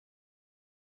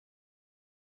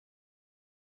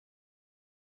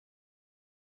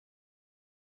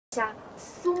下，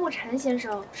苏沐橙先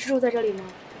生是住在这里吗？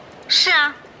是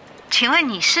啊，请问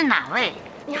你是哪位？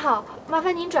你好，麻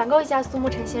烦您转告一下苏沐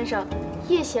橙先生，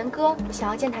叶贤哥想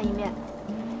要见他一面。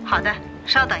好的，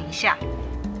稍等一下。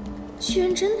居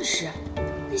然真的是，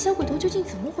那小鬼头究竟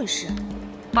怎么回事？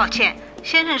抱歉，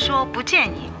先生说不见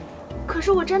你。可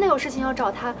是我真的有事情要找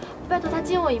他，拜托他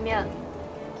见我一面。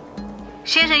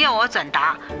先生要我转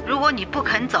达，如果你不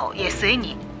肯走，也随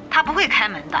你，他不会开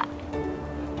门的。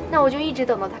那我就一直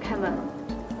等到他开门。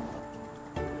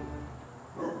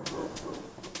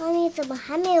妈咪怎么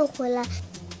还没有回来？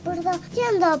不知道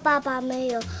见到爸爸没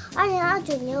有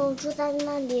？2029年我住在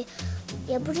那里，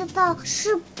也不知道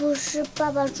是不是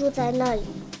爸爸住在那里。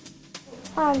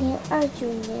2029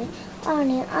年、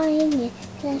2021年，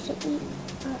现在是1、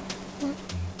2、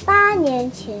3、8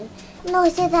年前。那我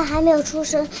现在还没有出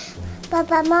生，爸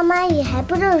爸妈妈也还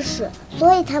不认识，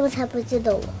所以他们才不记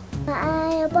得我。安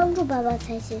安要帮助爸爸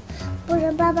才行，不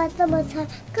然爸爸这么惨，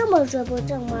根本追不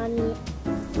上妈咪。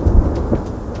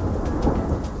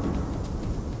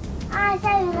啊，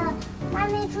下雨了！妈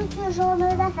咪出去的时候没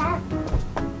有带伞。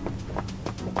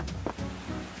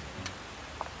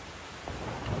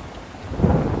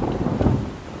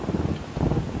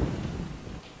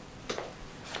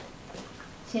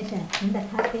先生，您的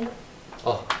咖啡。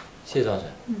哦，谢谢张婶。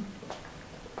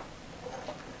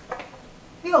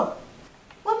哟，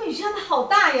我们雨下的好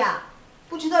大呀！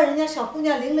不知道人家小姑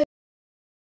娘淋了。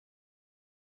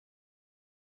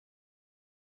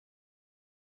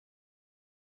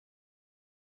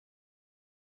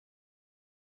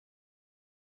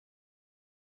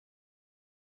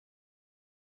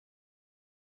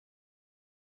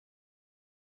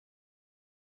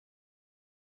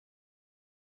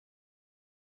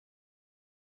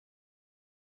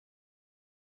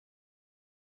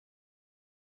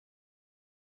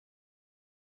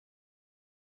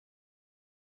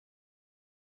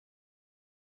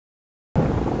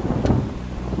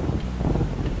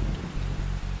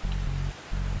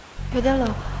有点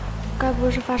冷，该不会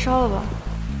是发烧了吧？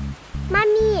妈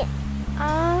咪，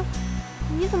啊，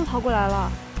你怎么跑过来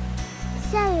了？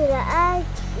下雨了，安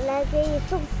来给你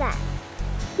送伞。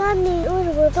妈咪为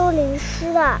什么都淋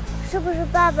湿了？是不是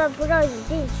爸爸不让你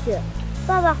进去？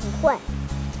爸爸很坏，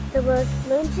怎么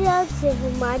能这样欺负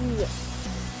妈咪？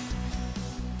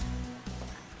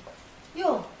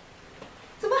哟，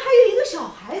怎么还有一个小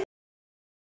孩子？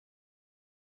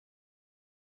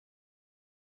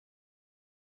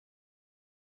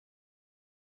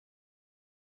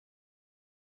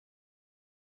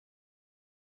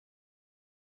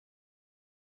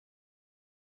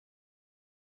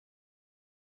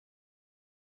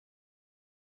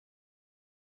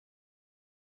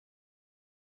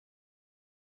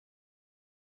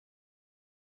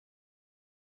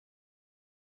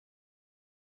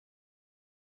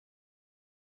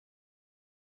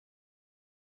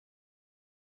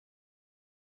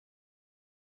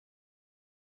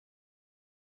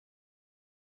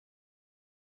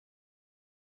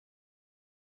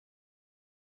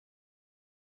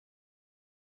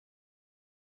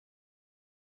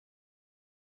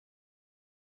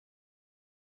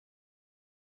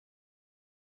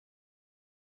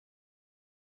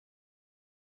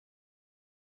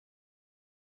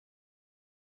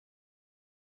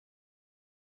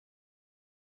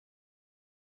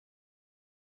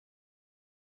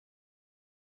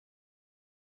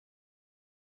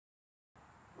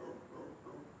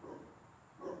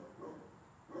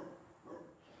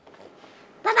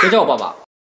别叫我爸爸。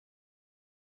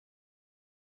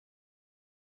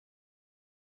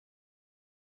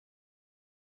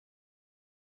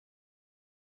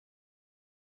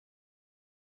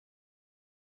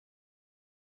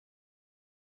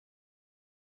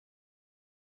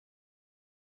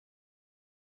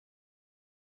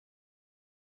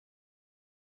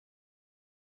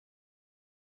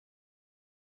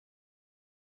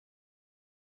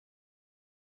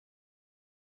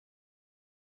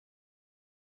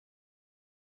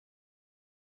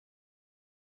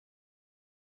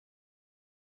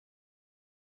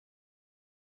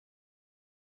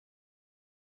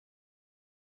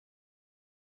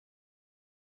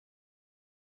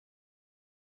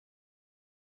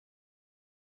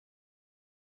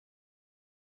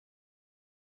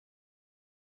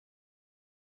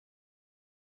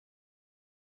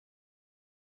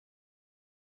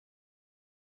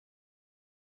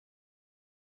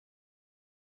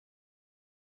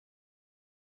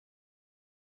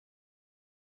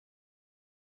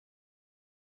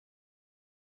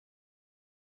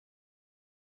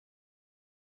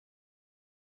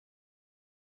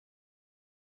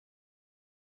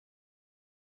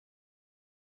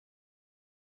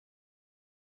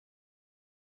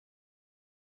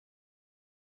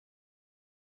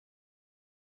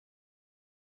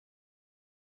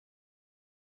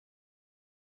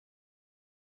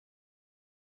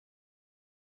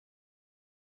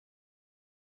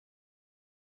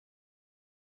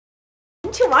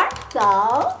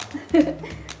早。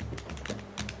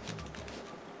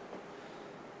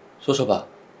说说吧，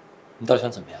你到底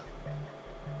想怎么样？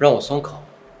让我松口，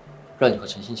让你和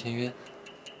陈星签约？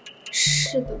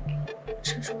是的，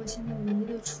这是我现在唯一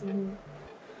的出路。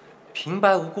平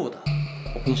白无故的，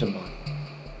我凭什么？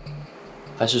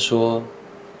还是说，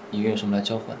你愿意什么来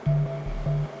交换？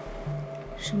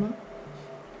什么？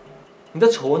你的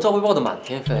丑闻照被爆得满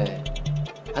天飞，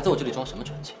还在我这里装什么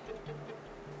纯情？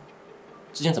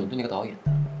之前怎么对那个导演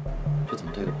的，就怎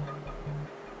么对我。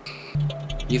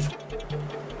衣服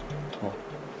脱，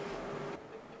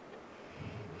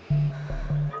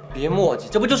别墨迹，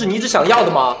这不就是你一直想要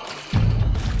的吗？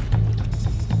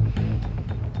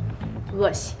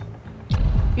恶心！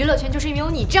娱乐圈就是因为有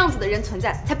你这样子的人存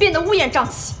在，才变得乌烟瘴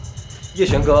气。叶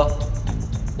璇哥，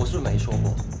我是不是没说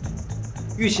过，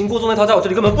欲擒故纵那套在我这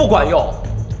里根本不管用？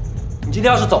你今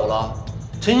天要是走了，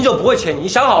陈星就不会欠你，你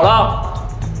想好了？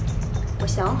我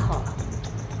想好了，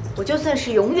我就算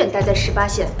是永远待在18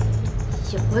线，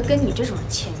也不会跟你这种人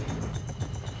签约。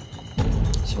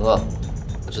行了，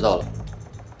我知道了，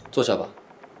坐下吧，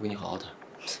我跟你好好谈。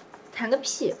谈个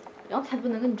屁！阳才不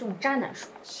能跟你这种渣男说。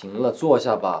行了，坐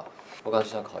下吧，我刚只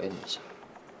想考验你一下。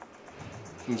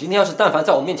你今天要是但凡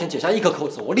在我面前解下一颗扣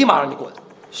子，我立马让你滚。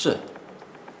是，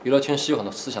娱乐圈是有很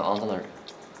多思想肮脏的人，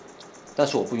但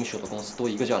是我不允许我的公司多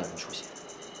一个这样的人出现。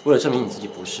为了证明你自己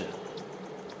不是，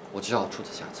我只好出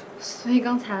此下策。所以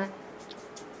刚才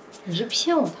你是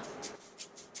骗我的。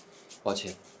抱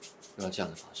歉，用了这样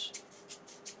的方式。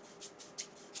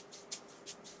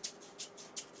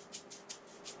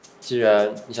既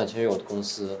然你想签约我的公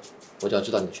司，我就要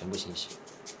知道你的全部信息，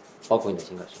包括你的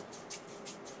情感生活。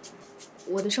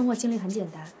我的生活经历很简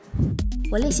单，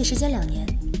我练习时间2年，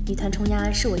女团冲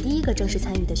压是我第一个正式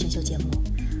参与的选秀节目。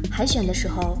海选的时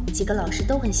候，几个老师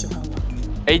都很喜欢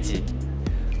我。A 级，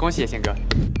恭喜叶宪哥。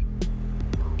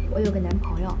我有个男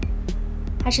朋友，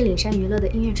他是岭山娱乐的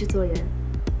音乐制作人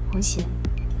黄贤。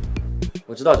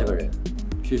我知道这个人，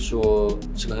据说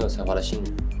是个很有才华的新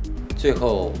人。最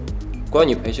后，关于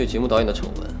你陪秀节目导演的丑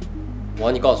闻，我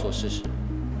让你告诉我事实。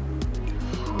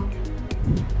好。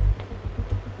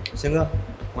贤哥，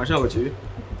晚上有个局，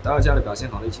待会家里表现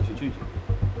好了一起去聚聚，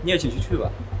你也一起去吧，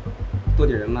多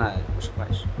点人脉不是坏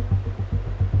事。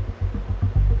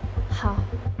好。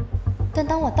但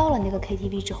当我到了那个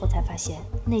KTV 之后，才发现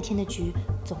那天的局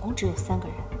总共只有3个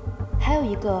人，还有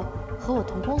一个和我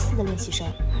同公司的练习生。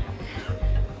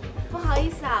不好意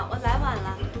思啊，我来晚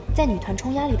了。在女团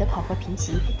冲压里的考核评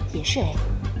级也是 A。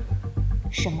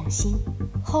沈梦欣，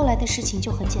后来的事情就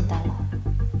很简单了，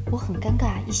我很尴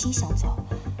尬，一心想走，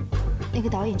那个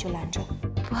导演就拦着。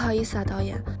不好意思啊，导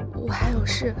演，我还有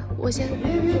事，我先。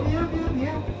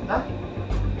别，来，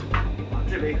把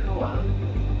这杯喝完。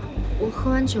我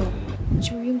喝完酒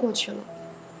就晕过去了，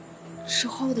之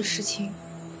后的事情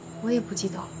我也不记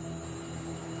得。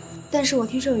但是我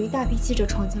听说有一大批记者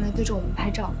闯进来对着我们拍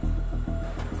照。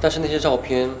但是那些照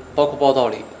片，包括报道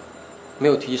里，没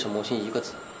有提及沈梦欣一个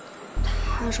字。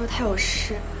他说他有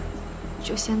事，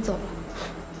就先走了。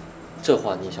这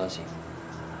话你也相信？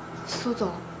苏总，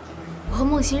我和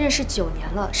梦欣认识9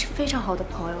年了，是非常好的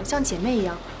朋友，像姐妹一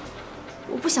样。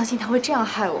我不相信他会这样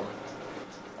害我。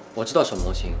我知道沈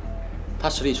梦欣，她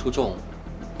实力出众，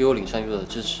又有岭山娱乐的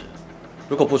支持。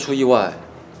如果不出意外，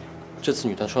这次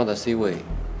女团冲压的 C 位，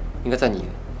应该在你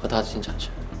和她之间产生。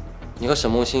你和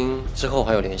沈梦欣之后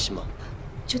还有联系吗？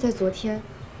就在昨天，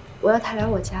我要他来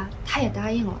我家，他也答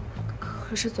应了。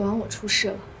可是昨晚我出事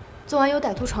了，昨晚有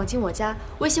歹徒闯进我家，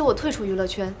威胁我退出娱乐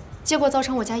圈，结果造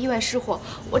成我家意外失火，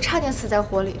我差点死在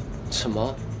火里。什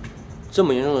么？这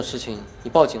么严重的事情，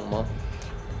你报警了吗？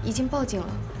已经报警了，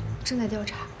正在调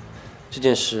查。这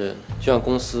件事就让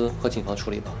公司和警方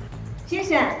处理吧。先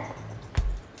生，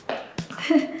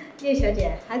叶小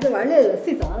姐，孩子玩累了，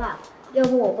睡着了，要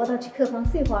不我抱他去客房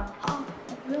睡会儿？哦，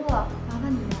不用了，麻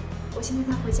烦你了，我现在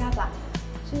再回家吧。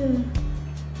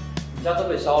你家都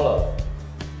被烧了，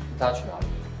你打算去哪里？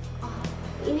啊，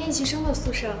练习生的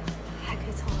宿舍还可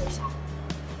以凑合一下。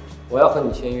我要和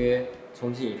你签约，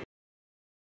从今以后。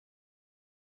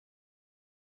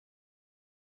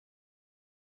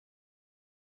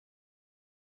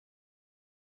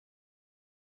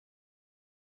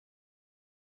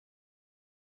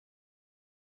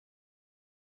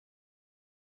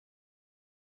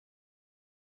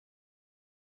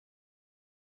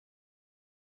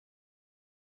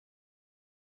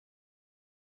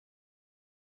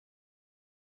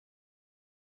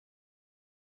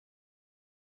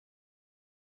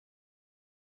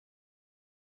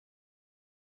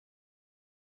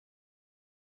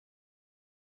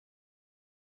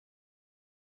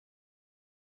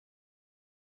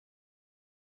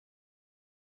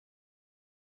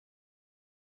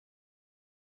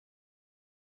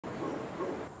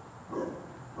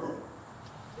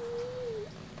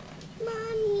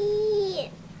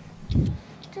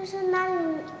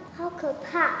好可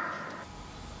怕。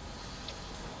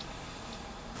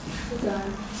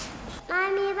妈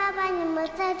咪、爸爸，你们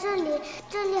在这里，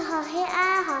这里好黑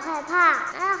暗，好害怕，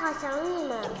好想你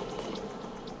们。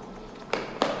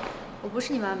我不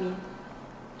是你妈咪，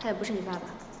他也不是你爸爸，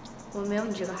我没有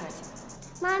你这个孩子。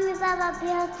妈咪、爸爸，不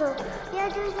要走，不要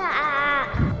丢下啊！